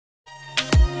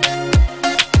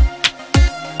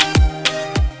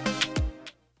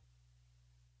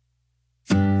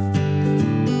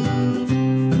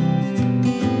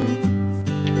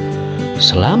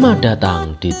Selamat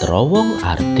datang di terowong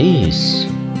artis.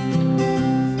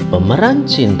 Pemeran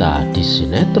cinta di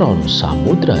sinetron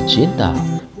Samudra Cinta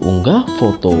unggah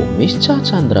foto Mischa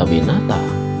Chandrawinata.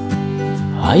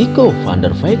 Haico van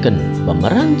der Weyken,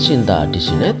 pemeran cinta di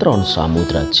sinetron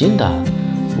Samudra Cinta,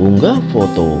 unggah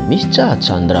foto Mischa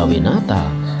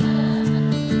Chandrawinata.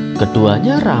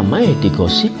 Keduanya ramai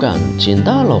digosipkan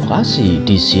cinta lokasi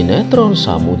di sinetron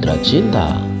Samudra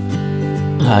Cinta.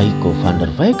 Haico van der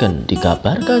Weyken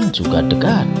dikabarkan juga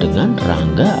dekat dengan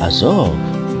Rangga Azov.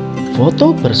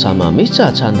 Foto bersama Mischa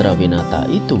Chandrawinata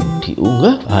itu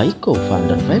diunggah Haico van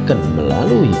der Weyken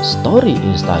melalui story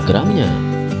Instagramnya.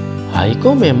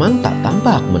 Haico memang tak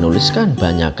tampak menuliskan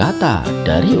banyak kata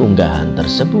dari unggahan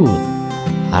tersebut.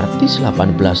 Artis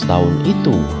 18 tahun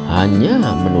itu hanya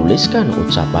menuliskan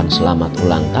ucapan selamat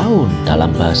ulang tahun dalam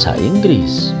bahasa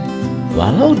Inggris.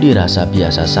 Walau dirasa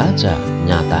biasa saja,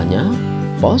 nyatanya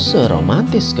pose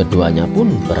romantis keduanya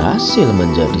pun berhasil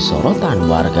menjadi sorotan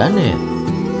warganet.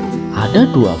 Ada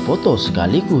dua foto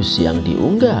sekaligus yang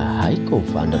diunggah Haico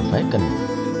van der Weyken.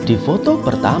 Di foto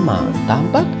pertama,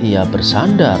 tampak ia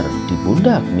bersandar di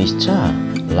pundak Mischa.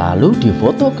 Lalu di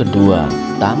foto kedua,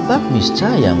 tampak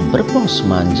Mischa yang berpos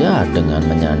manja dengan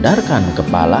menyandarkan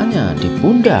kepalanya di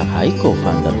pundak Haico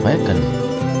van der Weyken.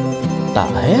 Tak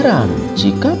heran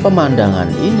jika pemandangan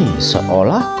ini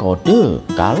seolah kode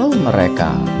kalau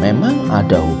mereka memang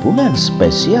ada hubungan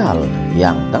spesial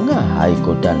yang tengah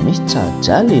Haico dan Mischa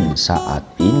jalin saat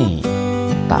ini.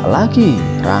 Tak lagi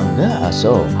Rangga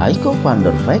Azov, Haico van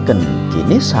der Weyken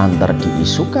kini santer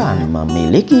diisukan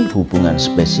memiliki hubungan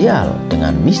spesial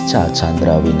dengan Mischa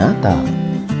Chandrawinata.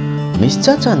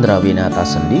 Mischa Chandrawinata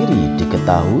sendiri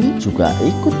diketahui juga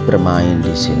ikut bermain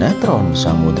di sinetron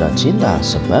Samudra Cinta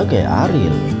sebagai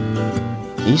Ariel.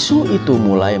 Isu itu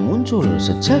mulai muncul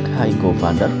sejak Haico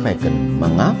van der Weyken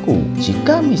mengaku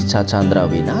jika Mischa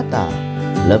Chandrawinata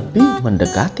lebih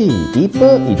mendekati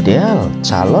tipe ideal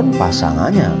calon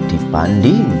pasangannya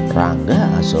dibanding Rangga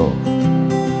Azov.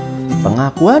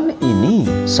 Pengakuan ini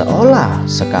seolah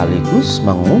sekaligus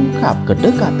mengungkap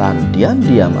kedekatan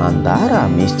diam-diam antara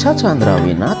Mischa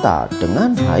Chandrawinata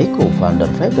dengan Haico van der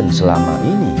Weyken selama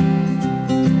ini.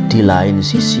 Di lain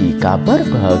sisi, kabar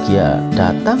bahagia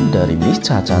datang dari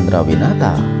Mischa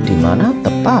Chandrawinata, di mana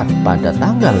tepat pada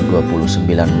tanggal 29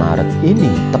 Maret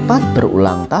ini tepat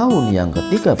berulang tahun yang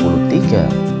ke-33.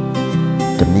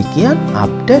 Demikian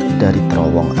update dari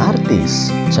terowong artis.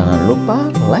 Jangan lupa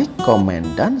like, komen,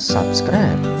 dan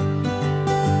subscribe.